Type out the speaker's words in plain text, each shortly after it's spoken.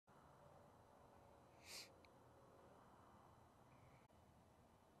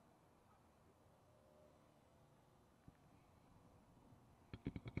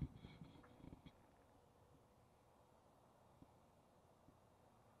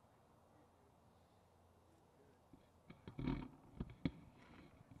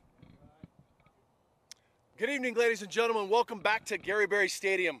Good evening, ladies and gentlemen. Welcome back to Gary Berry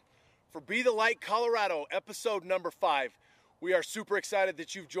Stadium for Be.The.Light Colorado, episode number 5. We are super excited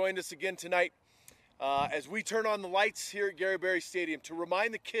that you've joined us again tonight as we turn on the lights here at Gary Berry Stadium to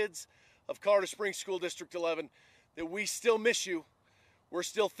remind the kids of Colorado Springs School District 11 that we still miss you, we're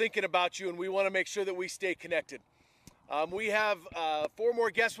still thinking about you, and we want to make sure that we stay connected. We have 4 more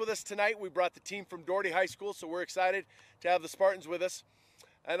guests with us tonight. We brought the team from Doherty High School, so we're excited to have the Spartans with us.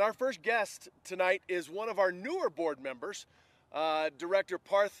 And our first guest tonight is one of our newer board members, Director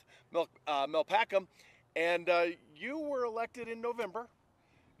Parth Melpakam. And you were elected in November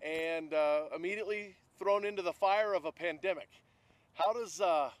and immediately thrown into the fire of a pandemic. How does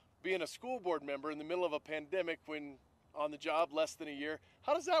being a school board member in the middle of a pandemic, when on the job less than a year,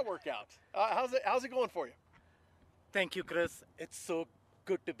 how does that work out? How's it going for you? Thank you, Chris. It's so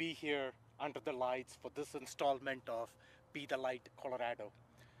good to be here under the lights for this installment of Be.The.Light Colorado.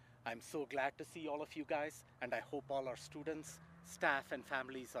 I'm so glad to see all of you guys, and I hope all our students, staff, and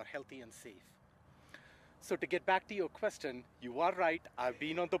families are healthy and safe. So to get back to your question, you are right. I've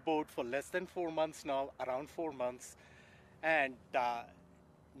been on the board for less than 4 months now, around 4 months, and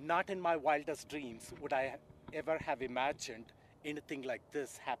not in my wildest dreams would I ever have imagined anything like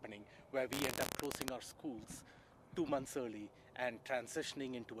this happening, where we end up closing our schools 2 months early and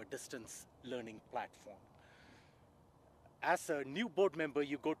transitioning into a distance learning platform. As a new board member,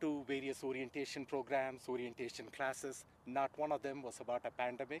 you go to various orientation programs, orientation classes. Not one of them was about a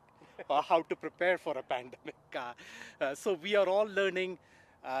pandemic or how to prepare for a pandemic. So we are all learning.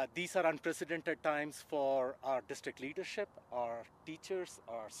 These are unprecedented times for our district leadership, our teachers,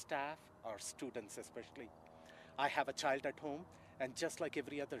 our staff, our students especially. I have a child at home, and just like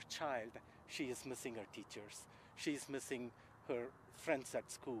every other child, she is missing her teachers. She is missing her friends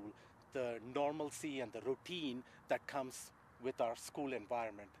at school, the normalcy and the routine that comes with our school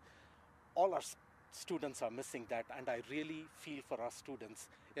environment. All our students are missing that, and I really feel for our students,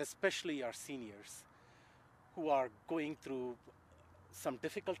 especially our seniors, who are going through some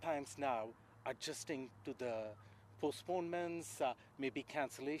difficult times now, adjusting to the postponements, maybe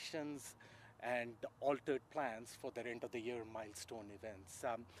cancellations, and altered plans for their end of the year milestone events.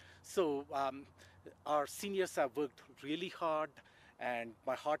 Our seniors have worked really hard, and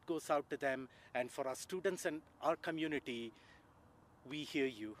my heart goes out to them. And for our students and our community, we hear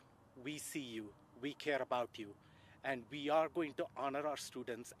you, we see you, we care about you, and we are going to honor our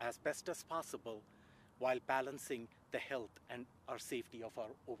students as best as possible while balancing the health and our safety of our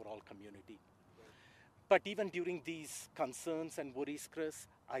overall community. But even during these concerns and worries, Chris,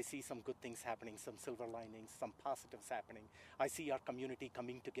 I see some good things happening, some silver linings, some positives happening. I see our community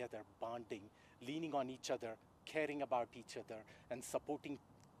coming together, bonding, leaning on each other, caring about each other, and supporting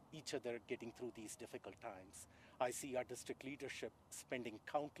each other getting through these difficult times. I see our district leadership spending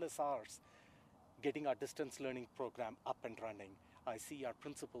countless hours getting our distance learning program up and running. I see our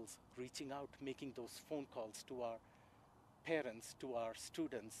principals reaching out, making those phone calls to our parents, to our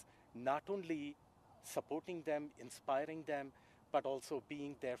students, not only supporting them, inspiring them, but also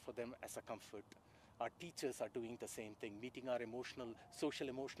being there for them as a comfort. Our teachers are doing the same thing, meeting our social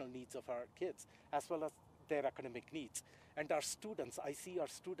emotional needs of our kids, as well as their academic needs. And our students, I see our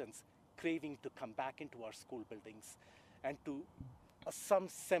students craving to come back into our school buildings and to some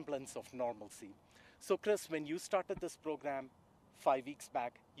semblance of normalcy. So Chris, when you started this program 5 weeks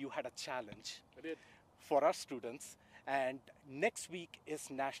back, you had a challenge. I did. For our students, and next week is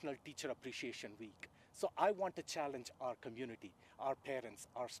National Teacher Appreciation Week. So I want to challenge our community, our parents,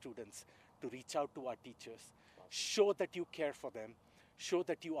 our students, to reach out to our teachers, show that you care for them, show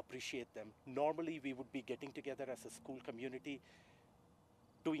that you appreciate them. Normally we would be getting together as a school community,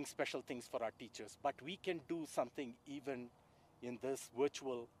 doing special things for our teachers, but we can do something even in this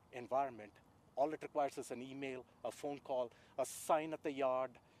virtual environment. All it requires is an email, a phone call, a sign at the yard,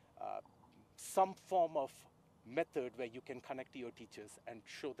 some form of method where you can connect to your teachers and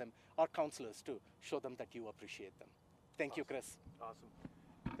show them, our counselors too, show them that you appreciate them. Thank you, Chris. Awesome.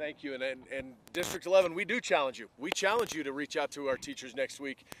 Thank you. And District 11, we do challenge you. We challenge you to reach out to our teachers next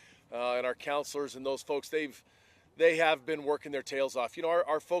week and our counselors and those folks. They have been working their tails off. You know,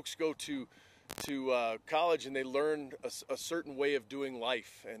 our folks go to college and they learn a certain way of doing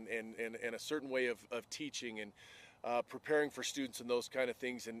life and a certain way of teaching and preparing for students and those kind of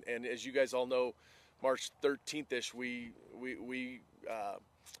things. And as you guys all know, March 13th-ish, we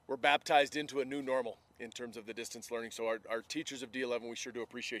were baptized into a new normal in terms of the distance learning. So our teachers of D11, we sure do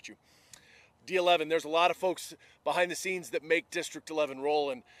appreciate you. D11, there's a lot of folks behind the scenes that make District 11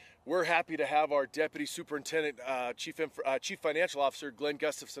 roll, and we're happy to have our Deputy Superintendent, Chief Financial Officer, Glenn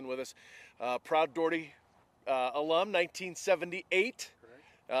Gustafson, with us. Proud Doherty alum, 1978.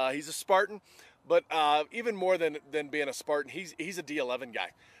 He's a Spartan. But even more than being a Spartan, he's a D11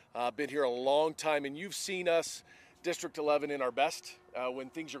 guy. Been here a long time, and you've seen us, District 11, in our best, when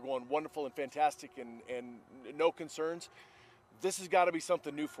things are going wonderful and fantastic and no concerns. This has got to be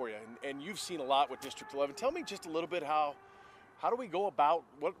something new for you, and you've seen a lot with District 11. Tell me just a little bit how do we go about,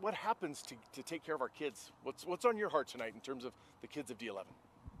 what happens to take care of our kids? What's on your heart tonight in terms of the kids of D11?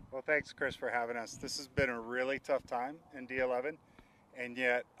 Well, thanks, Chris, for having us. This has been a really tough time in D11, and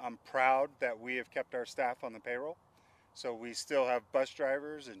yet I'm proud that we have kept our staff on the payroll. So we still have bus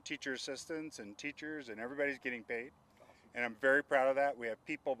drivers and teacher assistants and teachers, and everybody's getting paid. And I'm very proud of that. We have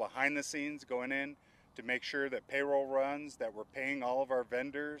people behind the scenes going in to make sure that payroll runs, that we're paying all of our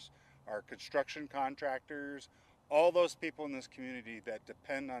vendors, our construction contractors, all those people in this community that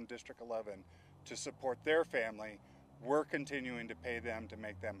depend on District 11 to support their family. We're continuing to pay them to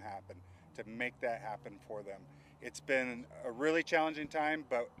make them happen, to make that happen for them. It's been a really challenging time,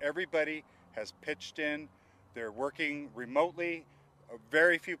 but everybody has pitched in. They're working remotely.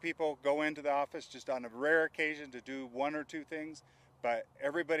 Very few people go into the office, just on a rare occasion to do one or two things, but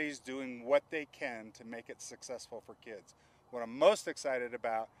everybody's doing what they can to make it successful for kids. What I'm most excited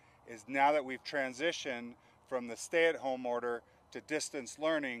about is now that we've transitioned from the stay-at-home order to distance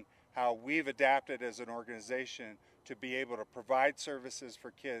learning, how we've adapted as an organization to be able to provide services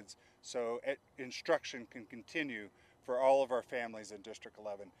for kids so instruction can continue for all of our families in District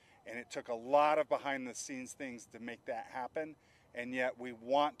 11. And it took a lot of behind-the-scenes things to make that happen, and yet we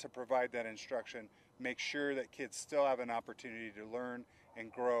want to provide that instruction, make sure that kids still have an opportunity to learn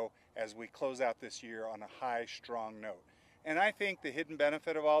and grow as we close out this year on a high, strong note. And I think the hidden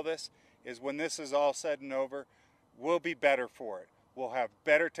benefit of all this is when this is all said and over, we'll be better for it. We'll have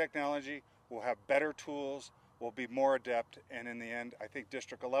better technology, we'll have better tools, we'll be more adept, and in the end, I think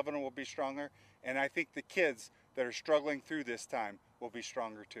District 11 will be stronger, and I think the kids that are struggling through this time will be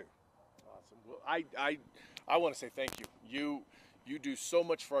stronger too. Awesome. Well, I want to say thank you. You do so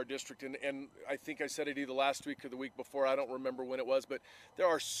much for our district, and I think I said it either last week or the week before, I don't remember when it was, but there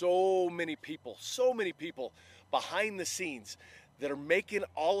are so many people behind the scenes that are making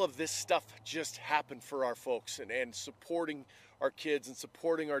all of this stuff just happen for our folks and supporting our kids and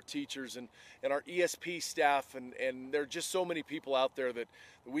supporting our teachers and our ESP staff, and there are just so many people out there that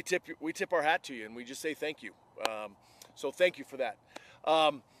we tip our hat to you, and we just say thank you. So thank you for that.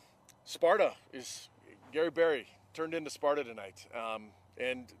 Sparta is Gary Berry turned into Sparta tonight.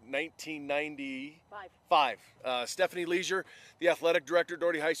 And 1995, Stephanie Leisure, the athletic director at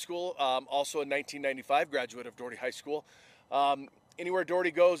Doherty High School, also in 1995, graduate of Doherty High School. Anywhere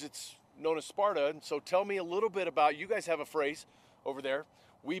Doherty goes, it's known as Sparta. And so tell me a little bit about, you guys have a phrase over there,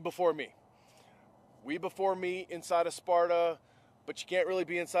 we before me. We before me inside of Sparta, but you can't really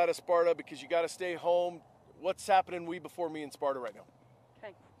be inside of Sparta because you got to stay home. What's happening we before me in Sparta right now?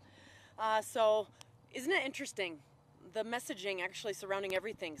 Okay. So isn't it interesting? The messaging actually surrounding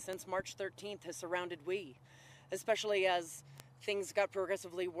everything since March 13th has surrounded we, especially as things got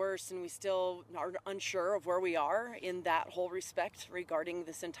progressively worse and we still are unsure of where we are in that whole respect regarding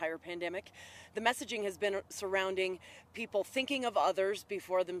this entire pandemic. The messaging has been surrounding people thinking of others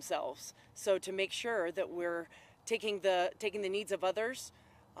before themselves. So to make sure that we're taking the needs of others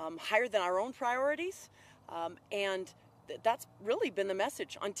higher than our own priorities, and that's really been the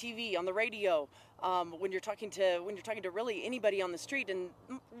message on TV, on the radio, when you're talking to really anybody on the street. And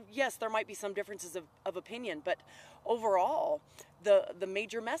yes, there might be some differences of opinion, but overall, the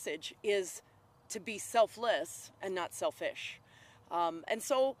major message is to be selfless and not selfish. And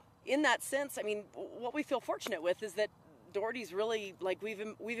so, in that sense, I mean, what we feel fortunate with is that Doherty's really, like,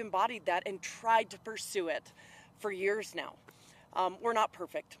 we've embodied that and tried to pursue it for years now. We're not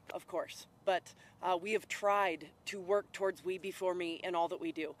perfect, of course, but we have tried to work towards we before me in all that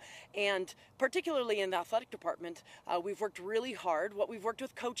we do. And particularly in the athletic department, we've worked really hard, what we've worked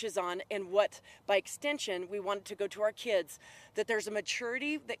with coaches on, and what, by extension, we wanted to go to our kids, that there's a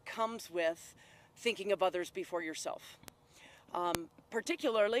maturity that comes with thinking of others before yourself.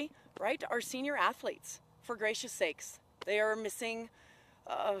 Particularly, right, our senior athletes, for gracious sakes, they are missing,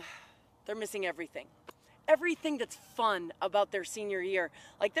 they're missing everything. Everything that's fun about their senior year.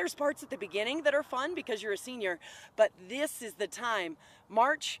 Like, there's parts at the beginning that are fun because you're a senior, but this is the time.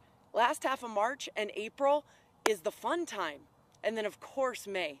 March, last half of March and April is the fun time. And then, of course,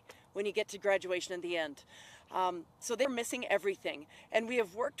 May, when you get to graduation at the end. So they're missing everything. And we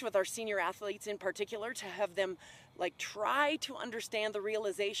have worked with our senior athletes in particular to have them, like, try to understand the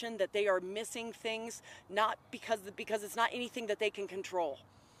realization that they are missing things, not because it's not anything that they can control.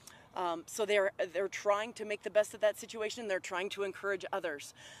 So they're trying to make the best of that situation. They're trying to encourage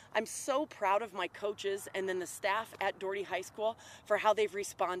others. I'm so proud of my coaches and then the staff at Doherty High School for how they've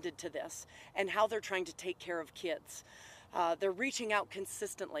responded to this and how they're trying to take care of kids. They're reaching out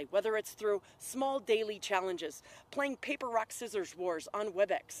consistently, whether it's through small daily challenges, playing paper, rock, scissors wars on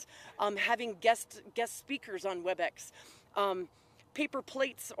WebEx, having guest speakers on WebEx, paper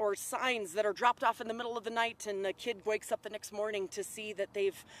plates or signs that are dropped off in the middle of the night, and the kid wakes up the next morning to see that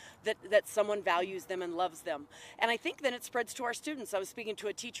that someone values them and loves them. And I think then it spreads to our students. I was speaking to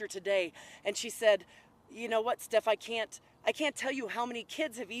a teacher today, and she said, "You know what, Steph? I can't tell you how many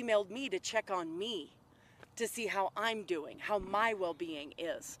kids have emailed me to check on me, to see how I'm doing, how my well-being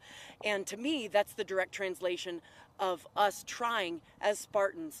is." And to me, that's the direct translation of us trying as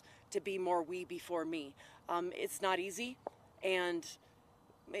Spartans to be more we before me. It's not easy, and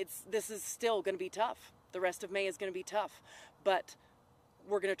this is still going to be tough. The rest of May is going to be tough, but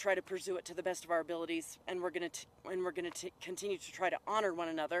we're going to try to pursue it to the best of our abilities, and we're going to continue to try to honor one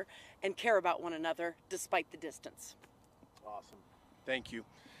another and care about one another despite the distance. Awesome. Thank you.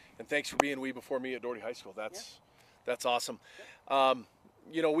 And thanks for being we before me at Doherty High School. That's awesome.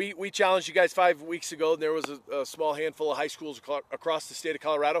 You know, we challenged you guys 5 weeks ago, and there was a small handful of high schools across the state of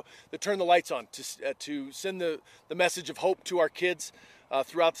Colorado that turned the lights on to send the message of hope to our kids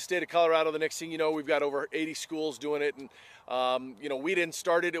throughout the state of Colorado. The next thing you know, we've got over 80 schools doing it. And, you know, we didn't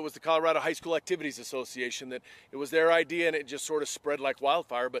start it. It was the Colorado High School Activities Association that it was their idea, and it just sort of spread like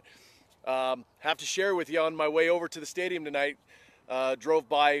wildfire. But have to share with you, on my way over to the stadium tonight, drove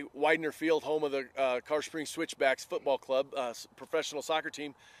by Widener Field, home of the Colorado Springs Switchbacks football club, professional soccer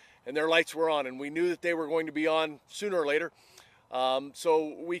team, and their lights were on, and we knew that they were going to be on sooner or later.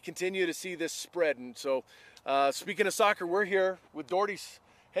 So we continue to see this spread. And so speaking of soccer, we're here with Doherty's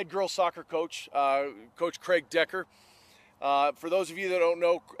head girls soccer coach, Coach Craig Decker. For those of you that don't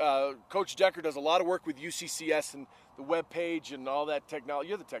know, Coach Decker does a lot of work with UCCS and the web page and all that technology.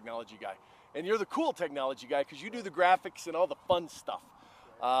 You're the technology guy. And you're the cool technology guy because you do the graphics and all the fun stuff.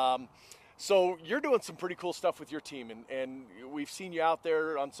 So you're doing some pretty cool stuff with your team, and we've seen you out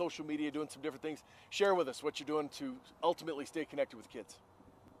there on social media doing some different things. Share with us what you're doing to ultimately stay connected with kids.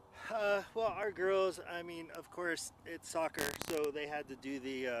 Well, our girls, I mean, of course, it's soccer, so they had to do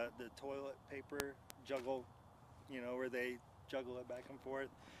the toilet paper juggle, you know, where they juggle it back and forth.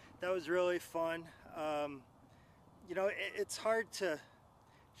 That was really fun. You know, it's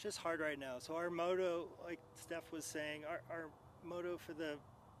just hard right now. So our motto, like Steph was saying, our motto for the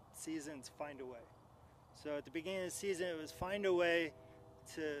season's find a way. So at the beginning of the season, it was find a way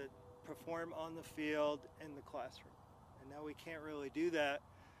to perform on the field in the classroom. And now we can't really do that.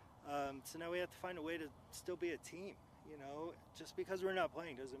 So now we have to find a way to still be a team. You know, just because we're not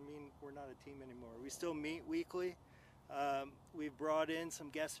playing doesn't mean we're not a team anymore. We still meet weekly. We've brought in some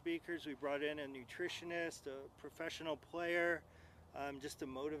guest speakers. We brought in a nutritionist, a professional player, just to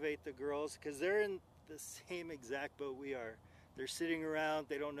motivate the girls, because they're in the same exact boat we are. They're sitting around.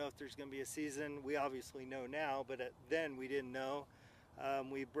 They don't know if there's going to be a season. We obviously know now, but then we didn't know.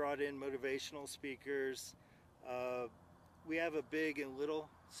 We brought in motivational speakers. We have a big and little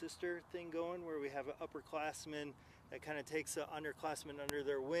sister thing going where we have an upperclassman that kind of takes an underclassman under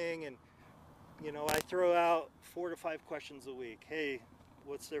their wing, and you know, I throw out 4 to 5 questions a week. Hey,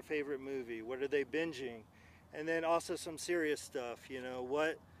 what's their favorite movie? What are they binging? And then also some serious stuff, you know,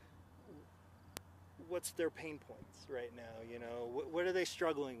 what's their pain points right now, you know, what are they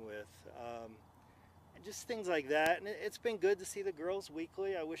struggling with? And just things like that. And it's been good to see the girls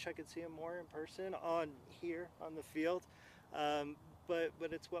weekly. I wish I could see them more in person here on the field. But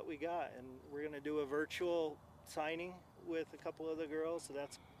it's what we got. And we're going to do a virtual signing with a couple of the girls, so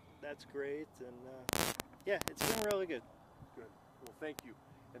that's great. And yeah, it's been really good. Good. Well, thank you.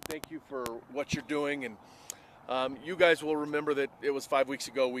 And thank you for what you're doing. And you guys will remember that it was 5 weeks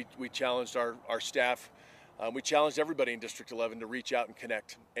ago we challenged our staff. We challenged everybody in District 11 to reach out and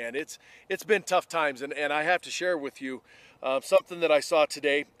connect. And it's been tough times. And I have to share with you something that I saw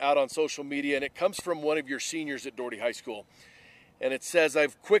today out on social media, and it comes from one of your seniors at Doherty High School. And it says,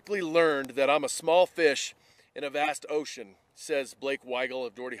 "I've quickly learned that I'm a small fish in a vast ocean," says Blake Weigel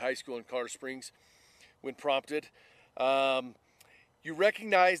of Doherty High School in Colorado Springs when prompted. You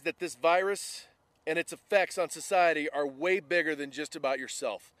recognize that this virus and its effects on society are way bigger than just about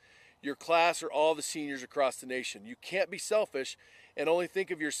yourself, your class, or all the seniors across the nation. You can't be selfish and only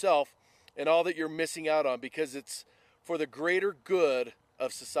think of yourself and all that you're missing out on, because it's for the greater good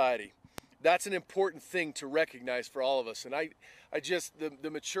of society. That's an important thing to recognize for all of us. And I just,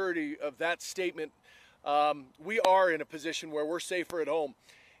 the maturity of that statement, we are in a position where we're safer at home.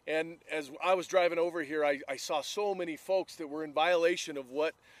 And as I was driving over here, I saw so many folks that were in violation of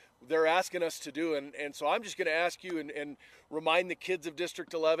what they're asking us to do. And so I'm just going to ask you and remind the kids of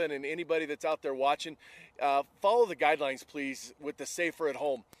District 11 and anybody that's out there watching, follow the guidelines, please, with the safer at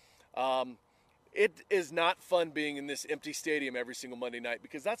home. It is not fun being in this empty stadium every single Monday night,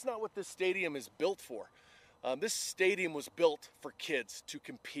 because that's not what this stadium is built for. This stadium was built for kids to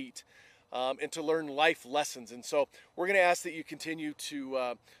compete and to learn life lessons. And so we're going to ask that you continue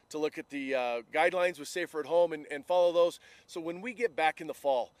to look at the guidelines with Safer at Home and follow those. So when we get back in the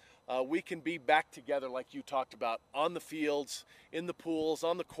fall, we can be back together like you talked about, on the fields, in the pools,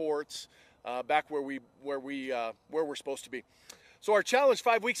 on the courts, back where we're supposed to be. So our challenge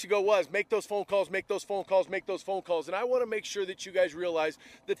 5 weeks ago was make those phone calls, make those phone calls, make those phone calls. And I want to make sure that you guys realize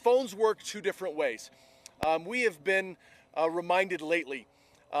that phones work two different ways. We have been reminded lately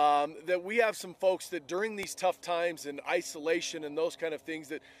that we have some folks that during these tough times and isolation and those kind of things,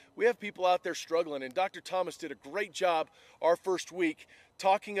 that we have people out there struggling. And Dr. Thomas did a great job our first week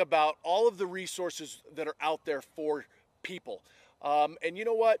talking about all of the resources that are out there for people. And you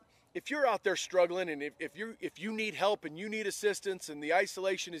know what? If you're out there struggling, and if you need help and you need assistance and the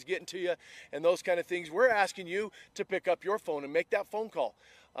isolation is getting to you and those kind of things, we're asking you to pick up your phone and make that phone call.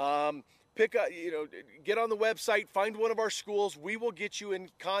 Pick up, get on the website, find one of our schools. We will get you in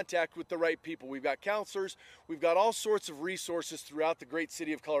contact with the right people. We've got counselors. We've got all sorts of resources throughout the great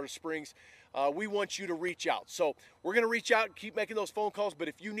city of Colorado Springs. We want you to reach out. So we're going to reach out and keep making those phone calls. But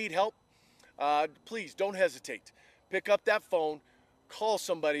if you need help, please don't hesitate. Pick up that phone, call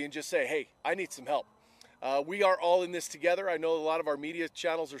somebody and just say, hey, I need some help. We are all in this together. I know a lot of our media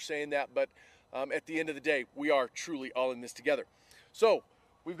channels are saying that, but at the end of the day, we are truly all in this together. So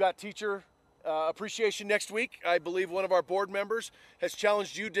we've got teacher appreciation next week. I believe one of our board members has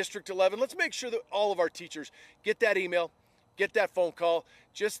challenged you, District 11. Let's make sure that all of our teachers get that email, get that phone call,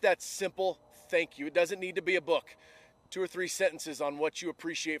 just that simple thank you. It doesn't need to be a book. 2 or 3 sentences on what you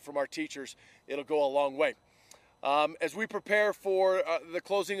appreciate from our teachers. It'll go a long way. As we prepare for the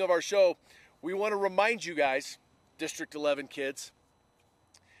closing of our show, we want to remind you guys, District 11 kids,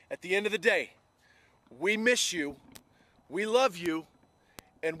 at the end of the day, we miss you, we love you,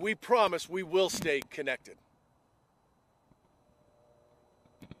 and we promise we will stay connected.